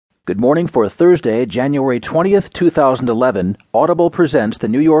Good morning for Thursday, January 20th, 2011. Audible presents the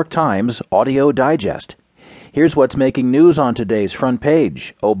New York Times Audio Digest. Here's what's making news on today's front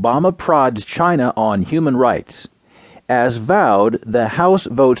page. Obama prods China on human rights. As vowed, the House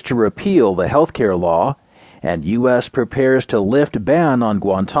votes to repeal the healthcare law, and U.S. prepares to lift ban on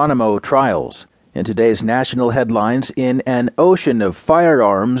Guantanamo trials. In today's national headlines, in an ocean of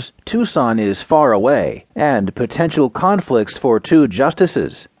firearms, Tucson is far away, and potential conflicts for two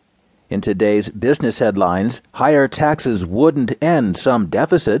justices. In today's business headlines, higher taxes wouldn't end some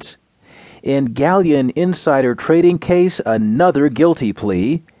deficits. In Galleon insider trading case, another guilty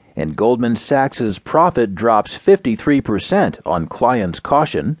plea, and Goldman Sachs' profit drops 53% on clients'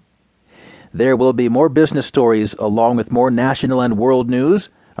 caution. There will be more business stories along with more national and world news,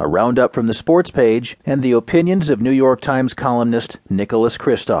 a roundup from the sports page, and the opinions of New York Times columnist Nicholas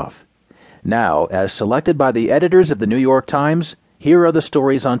Kristof. Now, as selected by the editors of the New York Times, here are the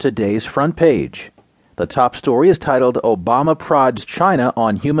stories on today's front page. The top story is titled, Obama Prods China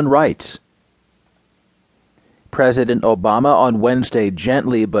on Human Rights. President Obama on Wednesday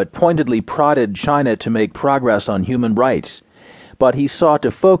gently but pointedly prodded China to make progress on human rights, but he sought to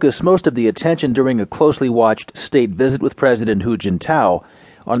focus most of the attention during a closely watched state visit with President Hu Jintao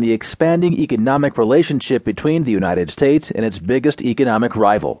on the expanding economic relationship between the United States and its biggest economic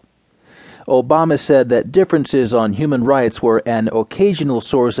rival. Obama said that differences on human rights were an occasional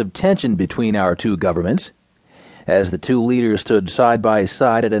source of tension between our two governments. As the two leaders stood side by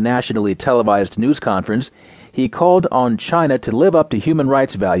side at a nationally televised news conference, he called on China to live up to human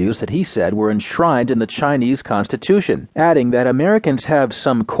rights values that he said were enshrined in the Chinese Constitution, adding that Americans have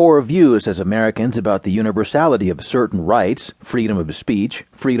some core views as Americans about the universality of certain rights, freedom of speech,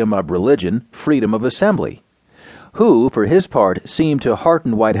 freedom of religion, freedom of assembly. Hu, for his part, seemed to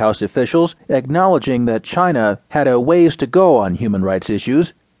hearten White House officials, acknowledging that China had a ways to go on human rights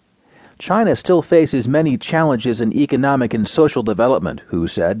issues. China still faces many challenges in economic and social development, Hu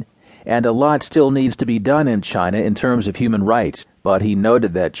said, and a lot still needs to be done in China in terms of human rights, but he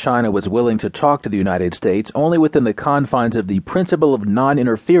noted that China was willing to talk to the United States only within the confines of the principle of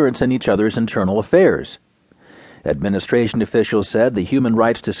non-interference in each other's internal affairs. Administration officials said the human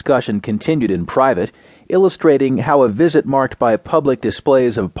rights discussion continued in private, illustrating how a visit marked by public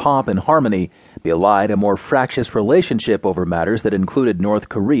displays of pomp and harmony belied a more fractious relationship over matters that included North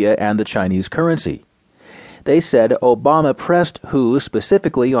Korea and the Chinese currency. They said Obama pressed Hu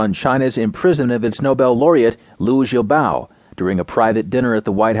specifically on China's imprisonment of its Nobel laureate Liu Xiaobo during a private dinner at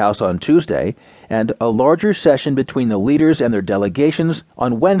the White House on Tuesday and a larger session between the leaders and their delegations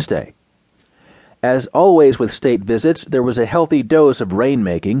on Wednesday. As always with state visits, there was a healthy dose of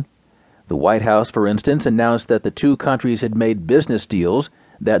rainmaking. The White House, for instance, announced that the two countries had made business deals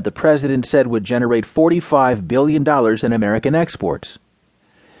that the president said would generate $45 billion in American exports.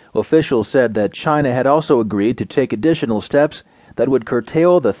 Officials said that China had also agreed to take additional steps that would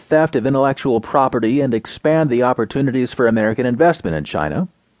curtail the theft of intellectual property and expand the opportunities for American investment in China.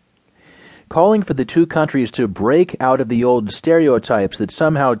 Calling for the two countries to break out of the old stereotypes that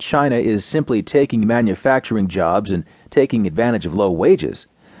somehow China is simply taking manufacturing jobs and taking advantage of low wages,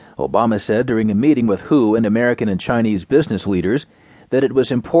 Obama said during a meeting with Hu and American and Chinese business leaders that it was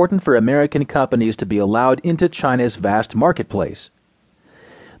important for American companies to be allowed into China's vast marketplace.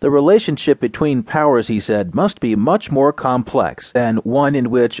 The relationship between powers, he said, must be much more complex than one in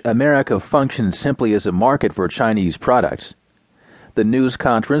which America functions simply as a market for Chinese products. The news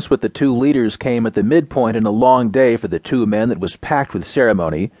conference with the two leaders came at the midpoint in a long day for the two men that was packed with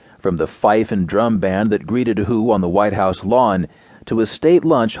ceremony, from the fife and drum band that greeted Hu on the White House lawn to a state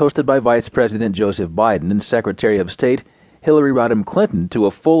lunch hosted by Vice President Joseph Biden and Secretary of State Hillary Rodham Clinton to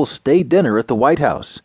a full state dinner at the White House.